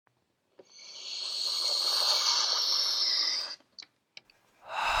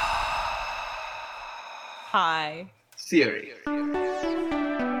Hi. Theory.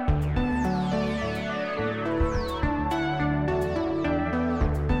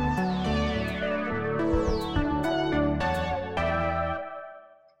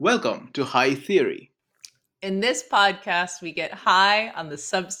 Welcome to High Theory. In this podcast, we get high on the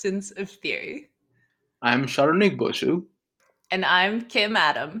substance of theory. I'm Sharonik Boshu. And I'm Kim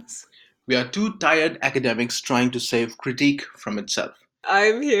Adams. We are two tired academics trying to save critique from itself.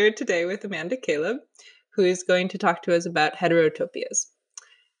 I'm here today with Amanda Caleb, who is going to talk to us about heterotopias.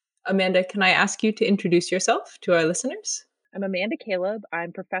 Amanda, can I ask you to introduce yourself to our listeners? I'm Amanda Caleb.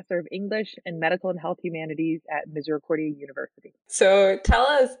 I'm professor of English and Medical and Health Humanities at Misericordia University. So tell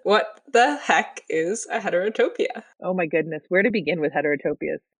us, what the heck is a heterotopia? Oh my goodness, where to begin with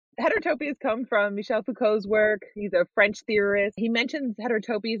heterotopias? Heterotopias come from Michel Foucault's work. He's a French theorist. He mentions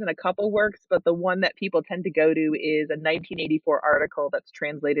heterotopias in a couple works, but the one that people tend to go to is a 1984 article that's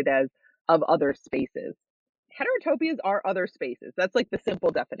translated as "of other spaces." Heterotopias are other spaces. That's like the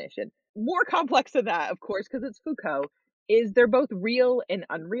simple definition. More complex than that, of course, because it's Foucault, is they're both real and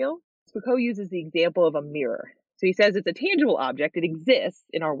unreal. Foucault uses the example of a mirror. So he says it's a tangible object, it exists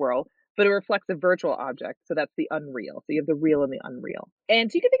in our world, but it reflects a virtual object. So that's the unreal. So you have the real and the unreal. And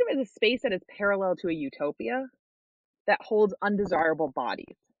so you can think of it as a space that is parallel to a utopia that holds undesirable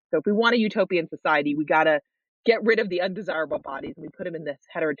bodies. So if we want a utopian society, we got to get rid of the undesirable bodies and we put them in this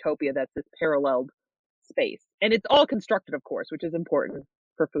heterotopia that's this paralleled space. And it's all constructed, of course, which is important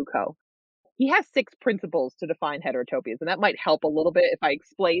for Foucault. He has 6 principles to define heterotopias, and that might help a little bit if I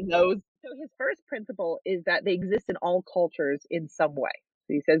explain those. So his first principle is that they exist in all cultures in some way.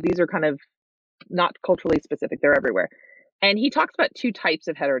 So he says these are kind of not culturally specific, they're everywhere. And he talks about 2 types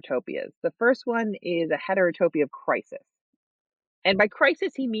of heterotopias. The first one is a heterotopia of crisis. And by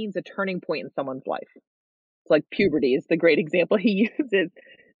crisis, he means a turning point in someone's life. It's like puberty is the great example he uses.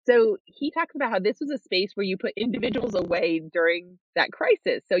 So he talks about how this was a space where you put individuals away during that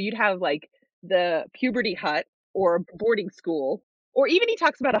crisis. So you'd have like the puberty hut or boarding school, or even he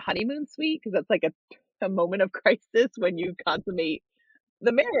talks about a honeymoon suite because that's like a moment of crisis when you consummate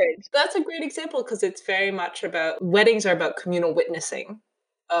the marriage. That's a great example because it's very much about, weddings are about communal witnessing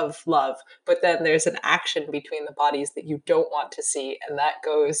of love, but then there's an action between the bodies that you don't want to see, and that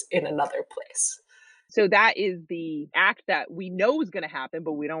goes in another place. So that is the act that we know is going to happen,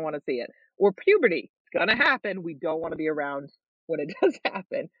 but we don't want to see it. Or puberty, it's going to happen. We don't want to be around when it does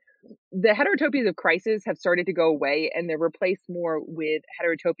happen. The heterotopias of crisis have started to go away, and they're replaced more with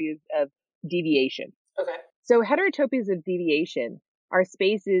heterotopias of deviation. Okay. So heterotopias of deviation are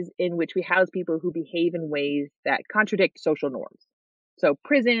spaces in which we house people who behave in ways that contradict social norms. So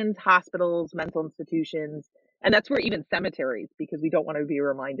prisons, hospitals, mental institutions, and that's where even cemeteries, because we don't want to be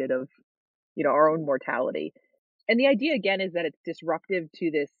reminded of our own mortality. And the idea again is that it's disruptive to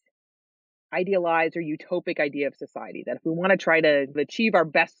this idealized or utopic idea of society, that if we want to try to achieve our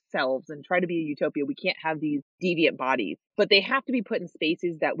best selves and try to be a utopia, we can't have these deviant bodies, but they have to be put in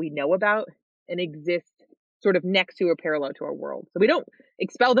spaces that we know about and exist sort of next to or parallel to our world. So we don't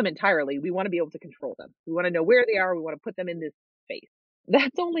expel them entirely. We want to be able to control them. We want to know where they are. We want to put them in this space.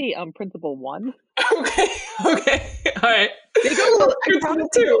 That's only principle 1. Okay. All right. They go, I promise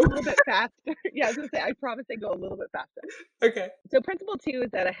they go a little bit faster. Yeah, I was going to say, I promise they go a little bit faster. Okay. So principle 2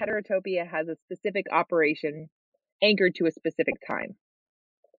 is that a heterotopia has a specific operation anchored to a specific time.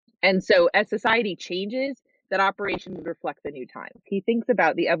 And so as society changes, that operation would reflect the new times. He thinks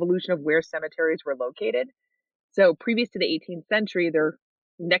about the evolution of where cemeteries were located. So previous to the 18th century, they're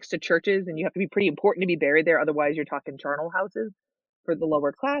next to churches, and you have to be pretty important to be buried there. Otherwise, you're talking charnel houses for the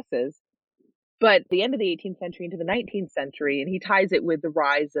lower classes. But the end of the 18th century into the 19th century, and he ties it with the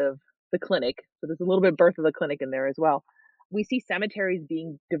rise of the clinic. So there's a little bit of birth of the clinic in there as well. We see cemeteries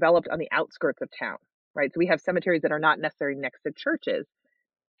being developed on the outskirts of town, right? So we have cemeteries that are not necessarily next to churches.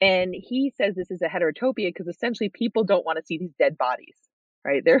 And he says this is a heterotopia because essentially people don't want to see these dead bodies,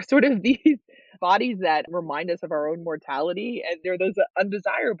 right? They're sort of these bodies that remind us of our own mortality, and they're those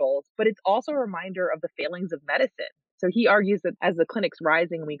undesirables, but it's also a reminder of the failings of medicine. So he argues that as the clinic's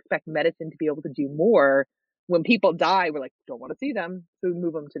rising, we expect medicine to be able to do more. When people die, we're like, don't want to see them. So we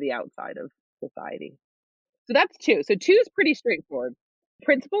move them to the outside of society. So that's 2. So 2 is pretty straightforward.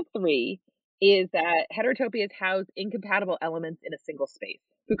 Principle 3 is that heterotopias house incompatible elements in a single space.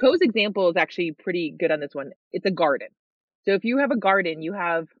 Foucault's example is actually pretty good on this one. It's a garden. So if you have a garden, you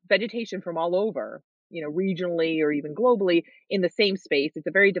have vegetation from all over, regionally or even globally in the same space. It's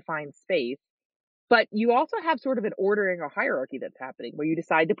a very defined space. But you also have sort of an ordering or hierarchy that's happening where you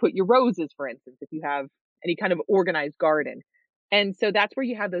decide to put your roses, for instance, if you have any kind of organized garden. And so that's where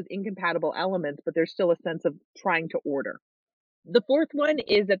you have those incompatible elements, but there's still a sense of trying to order. The fourth one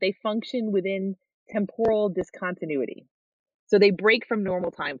is that they function within temporal discontinuity. So they break from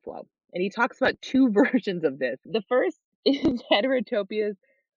normal time flow. And he talks about two versions of this. The first is heterotopias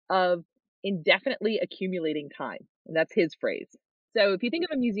of indefinitely accumulating time. And that's his phrase. So if you think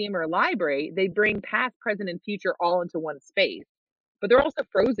of a museum or a library, they bring past, present, and future all into one space. But they're also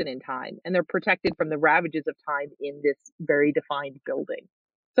frozen in time and they're protected from the ravages of time in this very defined building.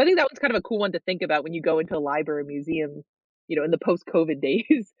 So I think that one's kind of a cool one to think about when you go into a library or museum, in the post-COVID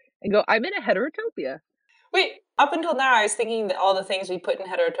days and go, I'm in a heterotopia. Wait, up until now, I was thinking that all the things we put in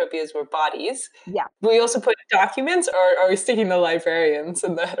heterotopias were bodies. Yeah. We also put documents, or are we sticking the librarians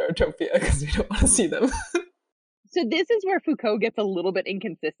in the heterotopia because we don't want to see them? So this is where Foucault gets a little bit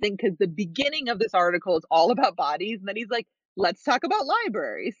inconsistent because the beginning of this article is all about bodies. And then he's like, let's talk about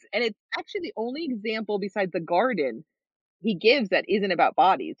libraries. And it's actually the only example besides the garden he gives that isn't about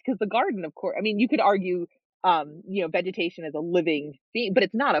bodies. Because the garden, of course, I mean, you could argue, vegetation is a living being, but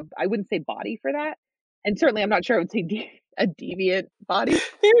it's not I wouldn't say body for that. And certainly I'm not sure I would say a deviant body.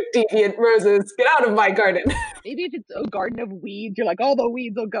 You deviant roses, get out of my garden. Maybe if it's a garden of weeds, you're like, all the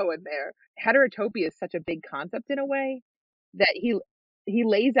weeds will go in there. Heterotopia is such a big concept in a way that he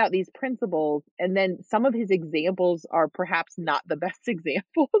lays out these principles, and then some of his examples are perhaps not the best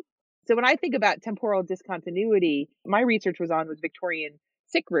examples. So when I think about temporal discontinuity, my research was Victorian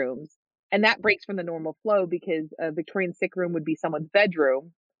sick rooms, and that breaks from the normal flow because a Victorian sick room would be someone's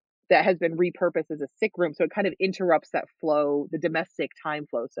bedroom that has been repurposed as a sick room. So it kind of interrupts that flow, the domestic time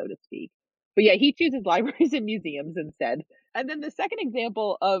flow, so to speak. But yeah, he chooses libraries and museums instead. And then the second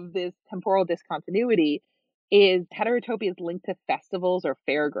example of this temporal discontinuity is heterotopias linked to festivals or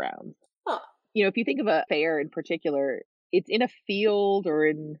fairgrounds. Huh. If you think of a fair in particular, it's in a field or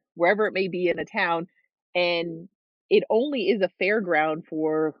in wherever it may be in a town, and it only is a fairground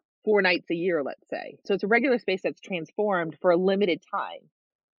for 4 nights a year, let's say. So it's a regular space that's transformed for a limited time.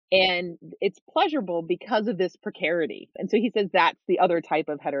 And it's pleasurable because of this precarity. And so he says that's the other type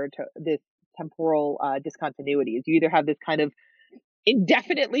of this temporal discontinuity is you either have this kind of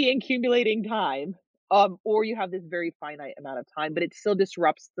indefinitely accumulating time, or you have this very finite amount of time, but it still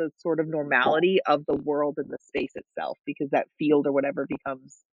disrupts the sort of normality of the world and the space itself because that field or whatever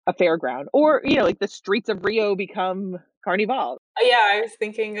becomes a fairground, or like the streets of Rio become Carnival. Yeah, I was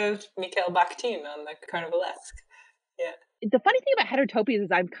thinking of Mikhail Bakhtin on the Carnivalesque. Yeah. The funny thing about heterotopias is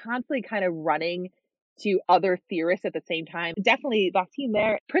I'm constantly kind of running to other theorists at the same time. Definitely Bakhtin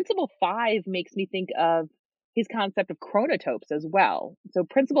there. Principle 5 makes me think of his concept of chronotopes as well. So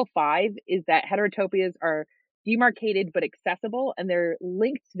principle 5 is that heterotopias are demarcated but accessible, and they're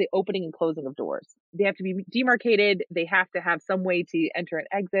linked to the opening and closing of doors. They have to be demarcated, they have to have some way to enter and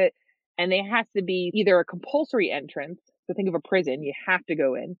exit, and they have to be either a compulsory entrance, so think of a prison, you have to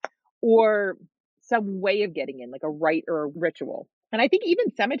go in, or some way of getting in, like a rite or a ritual. And I think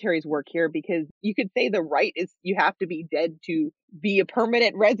even cemeteries work here because you could say the rite is you have to be dead to be a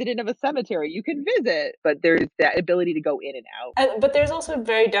permanent resident of a cemetery. You can visit, but there's that ability to go in and out. But there's also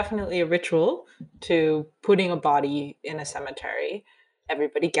very definitely a ritual to putting a body in a cemetery.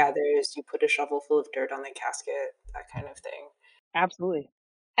 Everybody gathers, you put a shovel full of dirt on the casket, that kind of thing. Absolutely.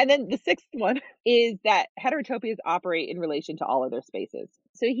 And then the sixth one is that heterotopias operate in relation to all other spaces.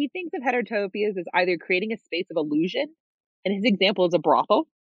 So he thinks of heterotopias as either creating a space of illusion, and his example is a brothel.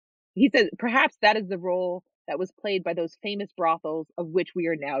 He says perhaps that is the role that was played by those famous brothels of which we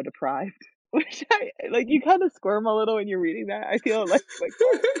are now deprived. Which you kind of squirm a little when you're reading that. I feel like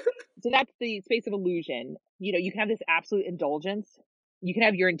so that's the space of illusion. You can have this absolute indulgence. You can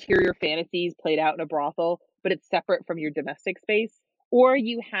have your interior fantasies played out in a brothel, but it's separate from your domestic space. Or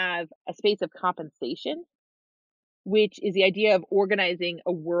you have a space of compensation, which is the idea of organizing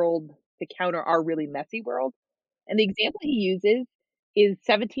a world to counter our really messy world. And the example he uses is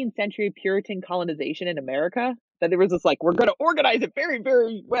 17th century Puritan colonization in America. That there was this we're going to organize it very,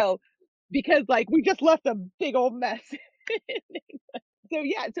 very well because we just left a big old mess. So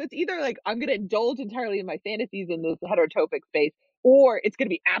it's either I'm going to indulge entirely in my fantasies in this heterotopic space, or it's going to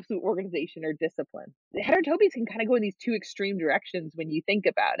be absolute organization or discipline. The heterotopias can kind of go in these two extreme directions when you think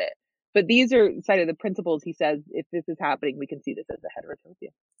about it. But these are side of the principles. He says, if this is happening, we can see this as a heterotopia.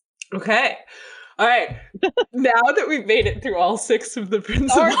 Okay. All right. Now that we've made it through all 6 of the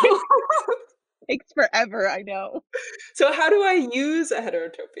principles. Takes forever, I know. So how do I use a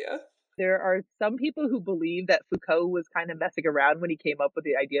heterotopia? There are some people who believe that Foucault was kind of messing around when he came up with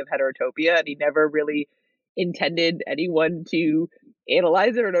the idea of heterotopia, and he never really intended anyone to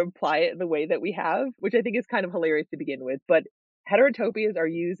analyze it or to apply it in the way that we have, which I think is kind of hilarious to begin with. But heterotopias are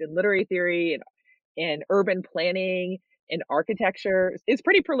used in literary theory and urban planning and architecture. It's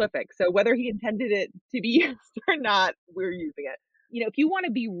pretty prolific. So whether he intended it to be used or not, we're using it. If you want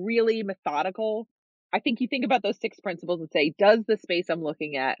to be really methodical I think you think about those 6 principles and say, does the space I'm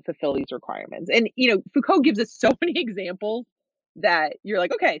looking at fulfill these requirements? And, Foucault gives us so many examples that you're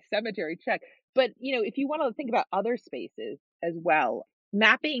like, okay, cemetery, check. But, if you want to think about other spaces as well,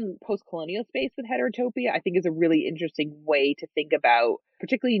 mapping post-colonial space with heterotopia, I think is a really interesting way to think about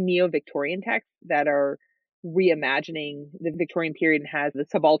particularly neo-Victorian texts that are reimagining the Victorian period and has the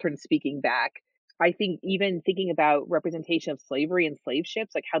subaltern speaking back. I think even thinking about representation of slavery and slave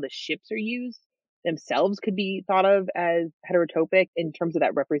ships, like how the ships are used themselves could be thought of as heterotopic in terms of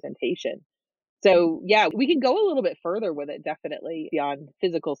that representation. So yeah, we can go a little bit further with it, definitely beyond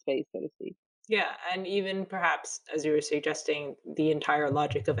physical space, so to speak. Yeah, and even perhaps, as you were suggesting, the entire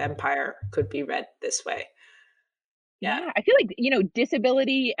logic of empire could be read this way. Yeah, I feel like,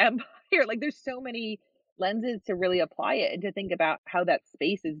 disability, empire, like there's so many lenses to really apply it and to think about how that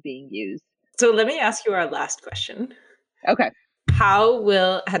space is being used. So let me ask you our last question. Okay. How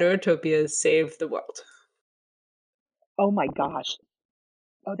will heterotopia save the world? Oh my gosh.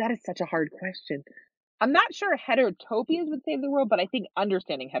 Oh, that is such a hard question. I'm not sure heterotopias would save the world, but I think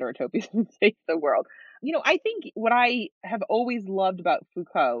understanding heterotopias would save the world. I think what I have always loved about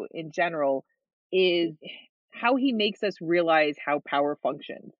Foucault in general is how he makes us realize how power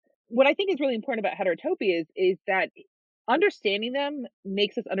functions. What I think is really important about heterotopias is that understanding them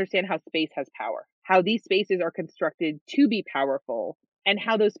makes us understand how space has power, how these spaces are constructed to be powerful, and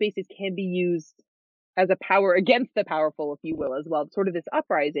how those spaces can be used as a power against the powerful, if you will, as well, sort of this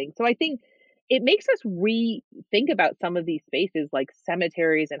uprising. So I think it makes us rethink about some of these spaces like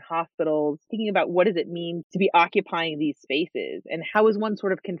cemeteries and hospitals, thinking about what does it mean to be occupying these spaces and how is one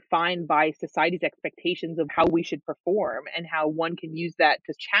sort of confined by society's expectations of how we should perform and how one can use that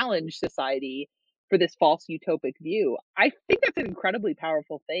to challenge society for this false utopic view. I think that's an incredibly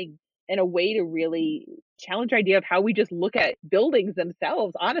powerful thing and a way to really challenge our idea of how we just look at buildings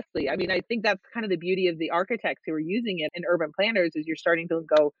themselves, honestly. I mean, I think that's kind of the beauty of the architects who are using it and urban planners is you're starting to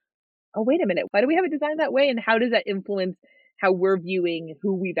go, oh, wait a minute, why do we have it designed that way? And how does that influence how we're viewing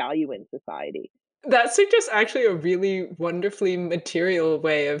who we value in society? That suggests actually a really wonderfully material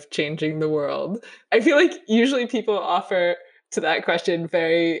way of changing the world. I feel like usually people offer to that question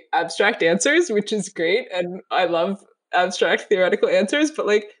very abstract answers, which is great. And I love abstract theoretical answers, but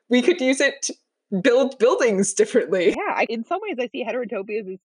like we could use it to build buildings differently. Yeah, in some ways I see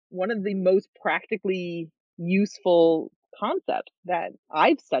heterotopias as one of the most practically useful concepts that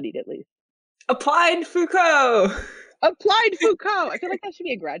I've studied, at least. Applied Foucault! Applied Foucault! I feel like that should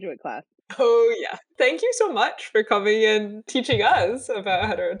be a graduate class. Oh yeah. Thank you so much for coming and teaching us about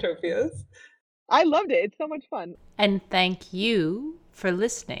heterotopias. I loved it. It's so much fun. And thank you for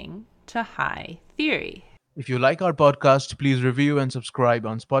listening to High Theory. If you like our podcast, please review and subscribe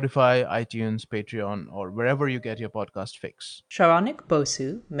on Spotify, iTunes, Patreon, or wherever you get your podcast fix. Sharonik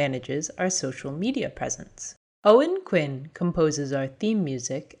Bosu manages our social media presence. Owen Quinn composes our theme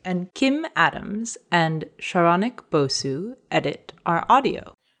music, and Kim Adams and Sharonik Bosu edit our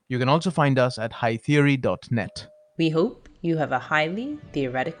audio. You can also find us at hightheory.net. We hope you have a highly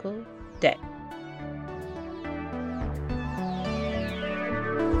theoretical day.